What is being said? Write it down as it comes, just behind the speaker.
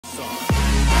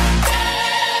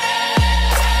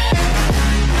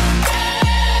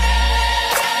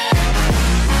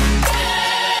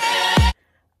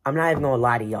I'm not even gonna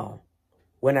lie to y'all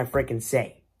when I freaking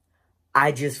say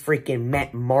I just freaking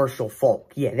met Marshall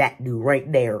Faulk. Yeah, that dude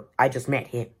right there. I just met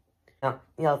him. Now,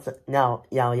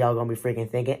 y'all gonna be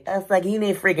freaking thinking, it's like you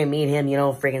need to freaking meet him, you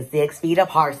know, freaking 6 feet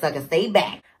apart, sucker, stay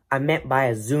back. I met by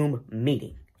a Zoom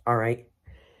meeting, alright?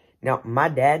 Now, my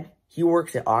dad, he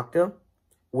works at Okta,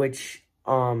 which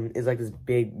is like this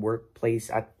big workplace.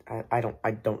 I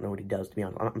don't know what he does, to be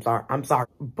honest. I'm sorry.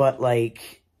 But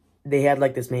like, they had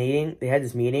like this meeting. They had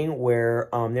this meeting where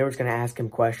they were just gonna ask him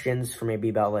questions for maybe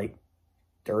about like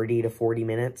 30 to 40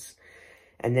 minutes,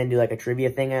 and then do like a trivia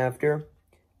thing after.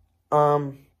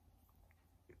 Yeah,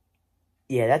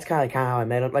 that's kind of how I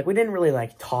met him. Like, we didn't really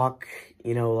like talk,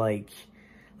 you know, like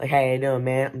hey, how you doing,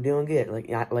 man? I'm doing good.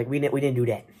 Like we didn't do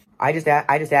that. I just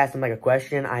asked him like a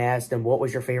question. I asked him what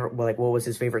was your favorite, what was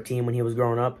his favorite team when he was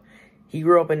growing up. He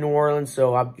grew up in New Orleans,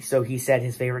 so he said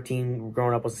his favorite team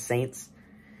growing up was the Saints.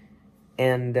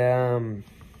 And oh,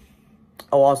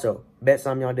 also, bet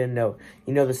some of y'all didn't know.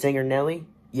 You know the singer Nelly?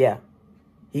 Yeah,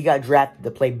 he got drafted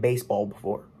to play baseball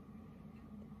before.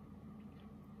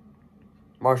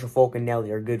 Marshall Faulk and Nelly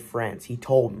are good friends. He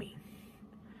told me,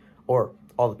 or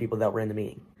all the people that were in the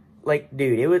meeting. Like,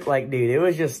 dude, it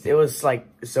was like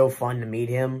so fun to meet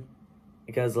him,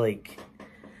 because like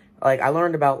I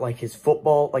learned about like his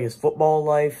football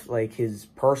life, like his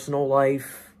personal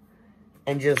life,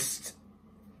 and just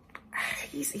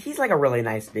he's like a really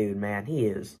nice dude, man. He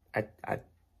is. I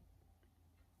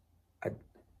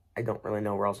don't really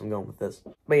know where else I'm going with this,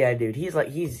 but yeah, dude,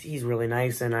 he's really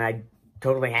nice, and I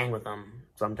totally hang with him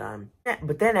sometime. Yeah,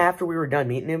 but then after we were done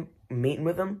meeting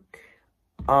with him,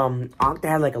 Okta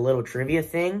had like a little trivia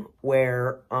thing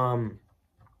where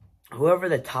whoever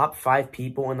the top 5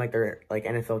 people in like their like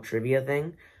NFL trivia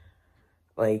thing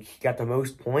like got the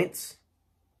most points,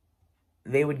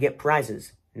 they would get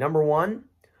prizes. Number 1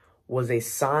 was a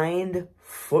signed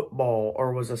football,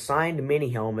 or was a signed mini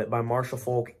helmet by Marshall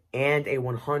Faulk, and a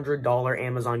 $100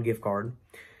 Amazon gift card.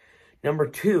 Number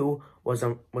 2 was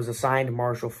a signed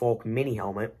Marshall Faulk mini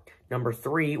helmet. Number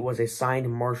 3 was a signed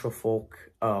Marshall Faulk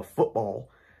football.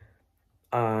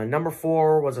 Number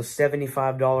 4 was a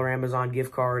 $75 Amazon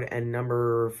gift card, and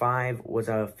number 5 was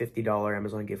a $50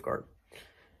 Amazon gift card.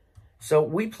 So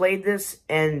we played this,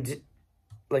 and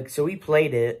we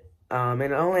played it, and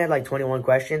it only had like 21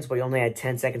 questions, but you only had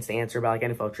 10 seconds to answer about like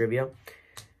NFL trivia.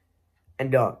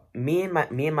 And me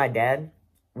and my dad,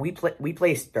 we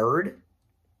placed third.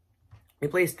 We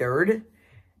placed third,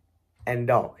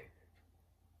 and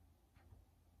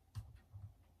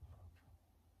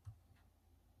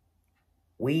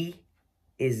we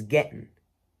is getting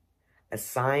a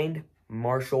signed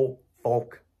Marshall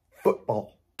Faulk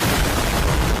football.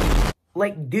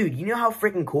 Like, dude, you know how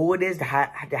freaking cool it is to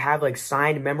have like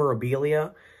signed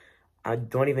memorabilia? I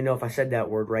don't even know if I said that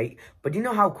word right, but do you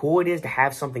know how cool it is to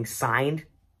have something signed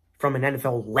from an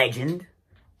NFL legend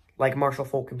like Marshall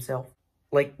Faulk himself?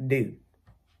 Like, dude.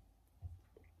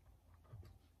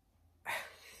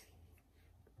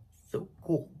 So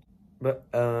cool. But,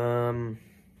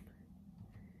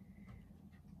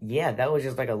 yeah, that was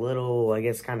just like a little, I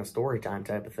guess, kind of story time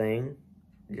type of thing.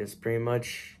 Just pretty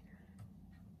much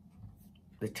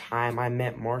the time I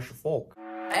met Marshall Faulk.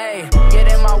 Hey,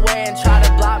 get in my way and try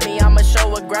to block me, I'ma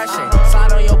show aggression.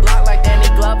 Slide on your block like Danny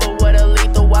Glover with a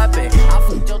lethal weapon.